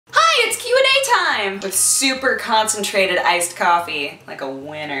time with super concentrated iced coffee, like a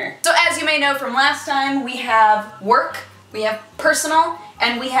winner. So as you may know from last time, we have work, we have personal,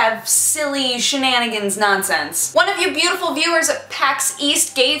 and we have silly shenanigans nonsense. One of you beautiful viewers at PAX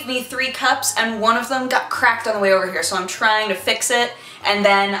East gave me 3 cups and one of them got cracked on the way over here, so I'm trying to fix it and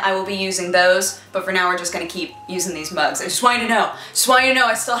then I will be using those, but for now we're just gonna keep using these mugs. I just want you to know,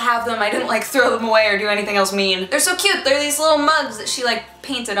 I still have them. I didn't like throw them away or do anything else mean. They're so cute. They're these little mugs that she like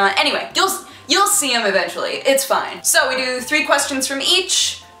painted on. Anyway, you'll see them eventually. It's fine. So we do 3 questions from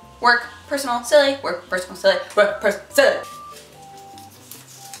each. Work, personal, silly, work, personal, silly, work, personal, silly.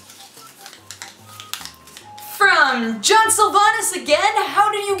 From John Sylvanus again,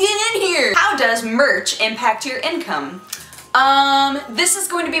 how did you get in here? How does merch impact your income? This is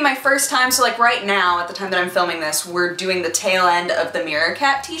going to be my first time, so like right now, at the time that I'm filming this, we're doing the tail end of the Mirror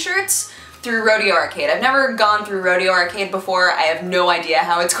Cat t-shirts through Rodeo Arcade. I've never gone through Rodeo Arcade before. I have no idea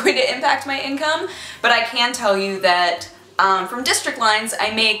how it's going to impact my income, but I can tell you that from District Lines,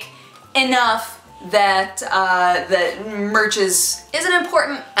 I make enough that that merch is an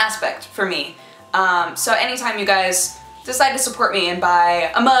important aspect for me. So anytime you guys decide to support me and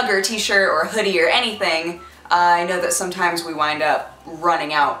buy a mug or a t-shirt or a hoodie or anything, I know that sometimes we wind up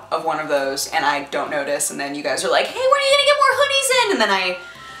running out of one of those and I don't notice, and then you guys are like, hey, when are you gonna get more hoodies in? And then I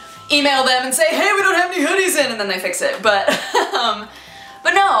email them and say, hey, we don't have any hoodies in, and then they fix it. But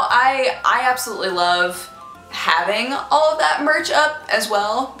no, I absolutely love having all of that merch up as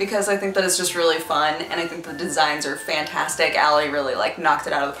well, because I think that it's just really fun and I think the designs are fantastic. Allie really like knocked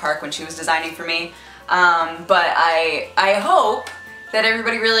it out of the park when she was designing for me. But I hope that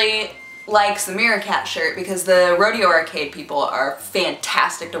everybody really likes the Mirror Cat shirt, because the Rodeo Arcade people are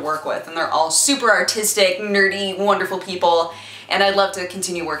fantastic to work with and they're all super artistic, nerdy, wonderful people, and I'd love to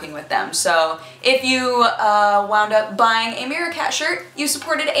continue working with them. So if you wound up buying a Mirror Cat shirt, you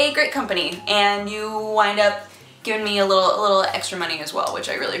supported a great company and you wind up giving me a little extra money as well, which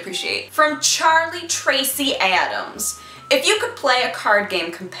I really appreciate. From Charlie Tracy Adams, if you could play a card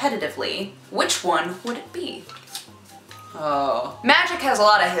game competitively, which one would it be? Oh. Magic has a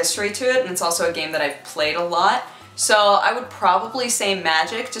lot of history to it, and it's also a game that I've played a lot, so I would probably say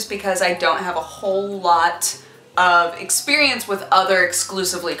Magic, just because I don't have a whole lot of experience with other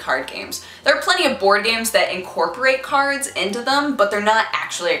exclusively card games. There are plenty of board games that incorporate cards into them, but they're not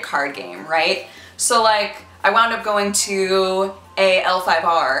actually a card game, right? So like, I wound up going to a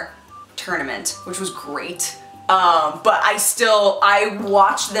L5R tournament, which was great. But I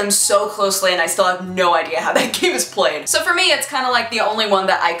watched them so closely and I still have no idea how that game is played. So for me, it's kind of like the only one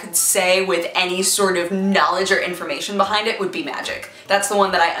that I could say with any sort of knowledge or information behind it would be Magic. That's the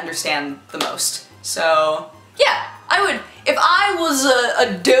one that I understand the most. So yeah, I would, if I was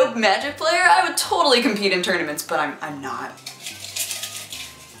a dope Magic player, I would totally compete in tournaments, but I'm not.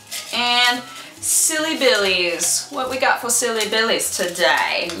 And Silly Billies. What we got for Silly Billies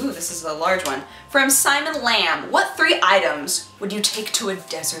today? Ooh, this is a large one. From Simon Lamb, what 3 items would you take to a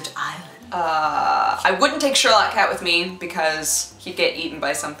desert island? I wouldn't take Sherlock Cat with me because he'd get eaten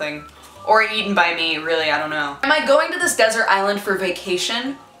by something. Or eaten by me, really, I don't know. Am I going to this desert island for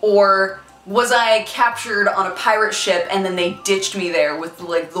vacation? Or was I captured on a pirate ship and then they ditched me there with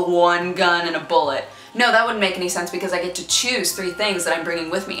like the 1 gun and a bullet? No, that wouldn't make any sense because I get to choose 3 things that I'm bringing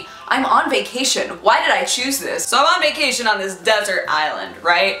with me. I'm on vacation. Why did I choose this? So I'm on vacation on this desert island,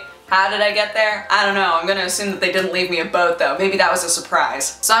 right? How did I get there? I don't know. I'm gonna assume that they didn't leave me a boat though. Maybe that was a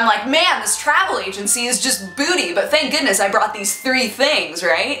surprise. So I'm like, man, this travel agency is just booty, but thank goodness I brought these 3 things,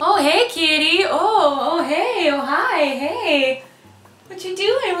 right? Oh, hey, kitty. Oh, hey. Oh, hi. Hey. What you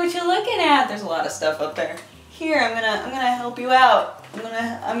doing? What you looking at? There's a lot of stuff up there. Here, I'm gonna help you out.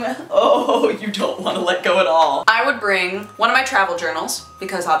 Oh, you don't want to let go at all. I would bring one of my travel journals,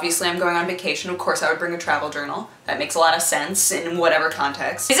 because obviously I'm going on vacation. Of course I would bring a travel journal. That makes a lot of sense in whatever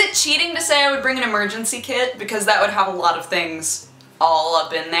context. Is it cheating to say I would bring an emergency kit? Because that would have a lot of things all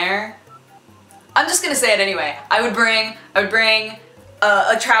up in there. I'm just gonna say it anyway. I would bring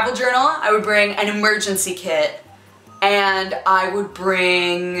a travel journal, I would bring an emergency kit, and I would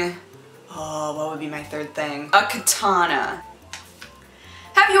bring, oh, what would be my 3rd thing? A katana.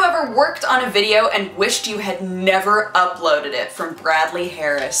 Have you ever worked on a video and wished you had never uploaded it? From Bradley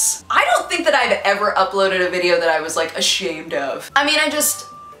Harris. I don't think that I've ever uploaded a video that I was like ashamed of. I mean, I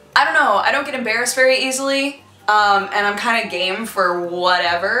don't know, I don't get embarrassed very easily, and I'm kind of game for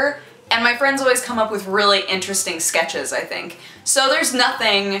whatever, and my friends always come up with really interesting sketches, I think. So there's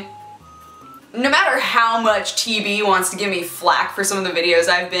nothing, no matter how much TB wants to give me flack for some of the videos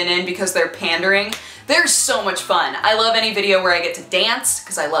I've been in because they're pandering, they're so much fun. I love any video where I get to dance,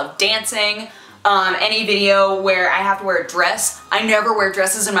 because I love dancing. Any video where I have to wear a dress. I never wear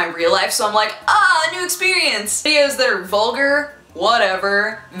dresses in my real life, so I'm like, new experience. Videos that are vulgar,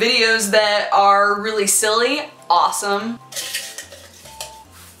 whatever. Videos that are really silly, awesome.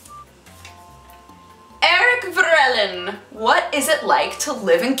 Eric Vrelin, what is it like to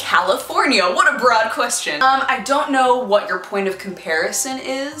live in California? What a broad question. I don't know what your point of comparison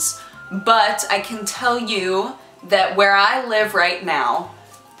is, but I can tell you that where I live right now,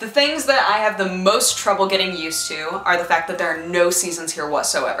 the things that I have the most trouble getting used to are the fact that there are no seasons here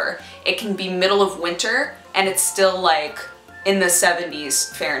whatsoever. It can be middle of winter and it's still like in the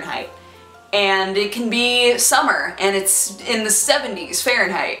 70s Fahrenheit. And it can be summer and it's in the 70s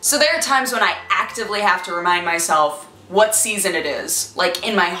Fahrenheit. So there are times when I actively have to remind myself what season it is, like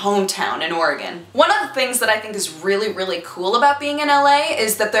in my hometown in Oregon. One of the things that I think is really, really cool about being in LA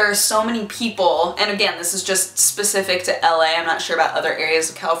is that there are so many people, and again, this is just specific to LA, I'm not sure about other areas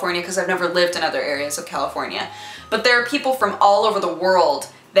of California because I've never lived in other areas of California, but there are people from all over the world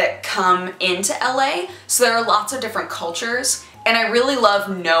that come into LA, so there are lots of different cultures, and I really love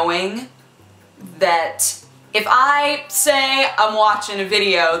knowing that if I say I'm watching a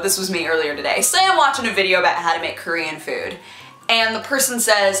video, this was me earlier today, say I'm watching a video about how to make Korean food, and the person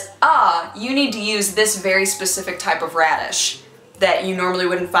says, you need to use this very specific type of radish that you normally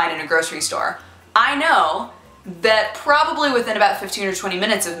wouldn't find in a grocery store. I know that probably within about 15 or 20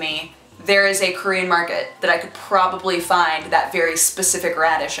 minutes of me, there is a Korean market that I could probably find that very specific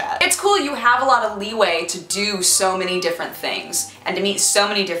radish at. It's cool, you have a lot of leeway to do so many different things and to meet so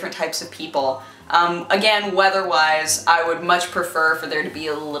many different types of people. Again, weather-wise, I would much prefer for there to be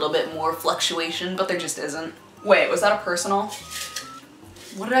a little bit more fluctuation, but there just isn't. Wait, was that a personal?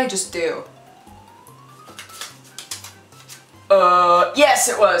 What did I just do? Yes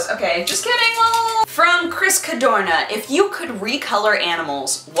it was. Okay, just kidding, lol. From Chris Cadorna, if you could recolor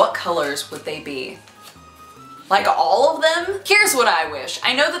animals, what colors would they be? Like all of them? Here's what I wish.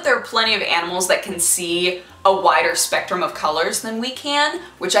 I know that there are plenty of animals that can see a wider spectrum of colors than we can,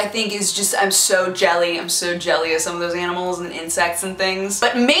 which I think is just, I'm so jelly of some of those animals and insects and things.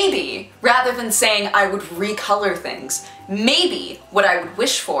 But maybe, rather than saying I would recolor things, maybe what I would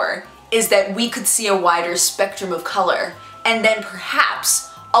wish for is that we could see a wider spectrum of color, and then perhaps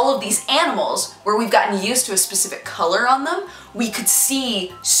all of these animals, where we've gotten used to a specific color on them, we could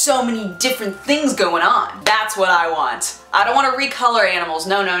see so many different things going on. That's what I want. I don't want to recolor animals,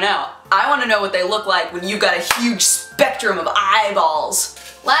 no, no, no. I want to know what they look like when you've got a huge spectrum of eyeballs.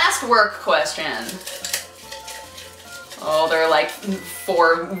 Last work question. Oh, they're like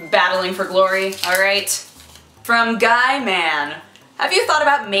 4 battling for glory, alright. From Guy Man. Have you thought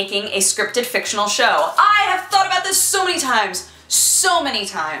about making a scripted fictional show? I have thought about this so many times. So many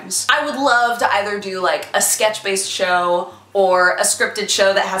times. I would love to either do like a sketch-based show or a scripted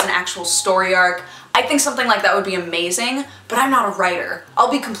show that has an actual story arc. I think something like that would be amazing, but I'm not a writer.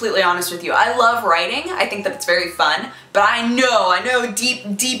 I'll be completely honest with you. I love writing. I think that it's very fun, but I know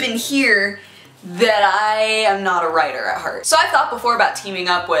deep in here that I am not a writer at heart. So I thought before about teaming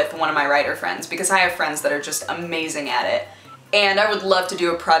up with one of my writer friends because I have friends that are just amazing at it. And I would love to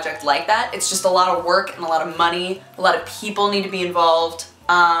do a project like that. It's just a lot of work and a lot of money. A lot of people need to be involved.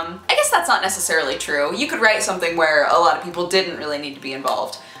 I guess that's not necessarily true. You could write something where a lot of people didn't really need to be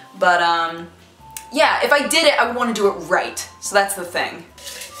involved. But yeah, if I did it, I would want to do it right. So that's the thing.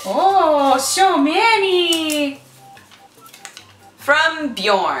 Oh, so many! From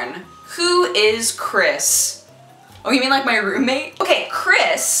Bjorn. Who is Chris? Oh, you mean like my roommate? Okay,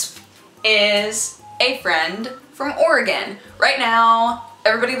 Chris is a friend from Oregon. Right now,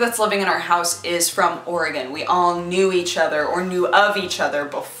 everybody that's living in our house is from Oregon. We all knew each other or knew of each other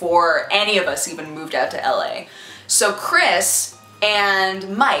before any of us even moved out to LA. So Chris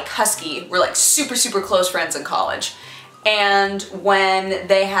and Mike Husky were like super close friends in college. And when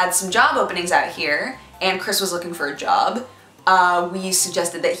they had some job openings out here and Chris was looking for a job, we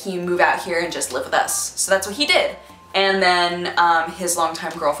suggested that he move out here and just live with us. So that's what he did. And then his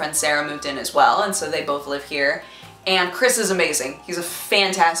longtime girlfriend Sarah moved in as well, and so they both live here. And Chris is amazing. He's a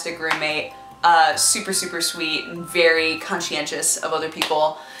fantastic roommate, super sweet and very conscientious of other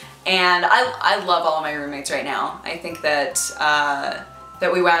people. And I love all of my roommates right now. I think that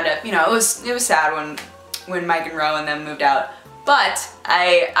that we wound up, you know, it was sad when Mike and Ro and them moved out, but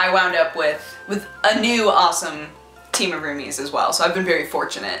I wound up with a new awesome team of roomies as well, so I've been very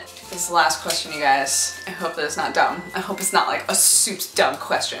fortunate. This is the last question, you guys. I hope that it's not dumb. I hope it's not like a super dumb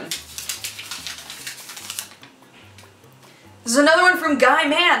question. This is another one from Guy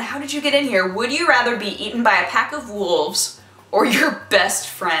Man. How did you get in here? Would you rather be eaten by a pack of wolves or your best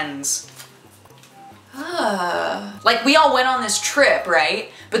friends? Like, we all went on this trip, right?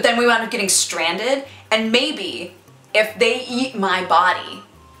 But then we wound up getting stranded, and maybe if they eat my body,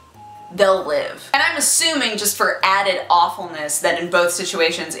 they'll live. And I'm assuming, just for added awfulness, that in both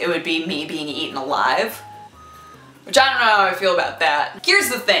situations it would be me being eaten alive. Which I don't know how I feel about that. Here's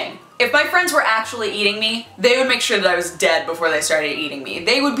the thing. If my friends were actually eating me, they would make sure that I was dead before they started eating me.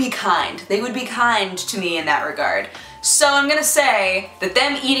 They would be kind. They would be kind to me in that regard. So I'm gonna say that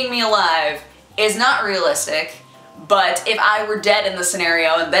them eating me alive is not realistic, but if I were dead in the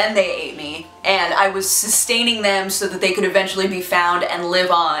scenario and then they ate me, and I was sustaining them so that they could eventually be found and live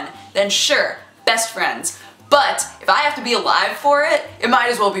on, then sure, best friends. But if I have to be alive for it, it might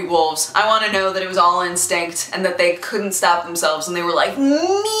as well be wolves. I want to know that it was all instinct and that they couldn't stop themselves and they were like,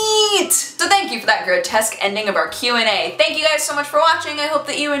 meat! So thank you for that grotesque ending of our Q&A. Thank you guys so much for watching. I hope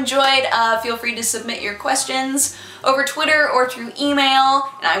that you enjoyed. Feel free to submit your questions over Twitter or through email,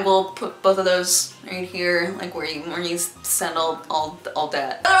 and I will put both of those right here, like where you send all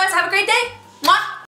that. Otherwise, have a great day!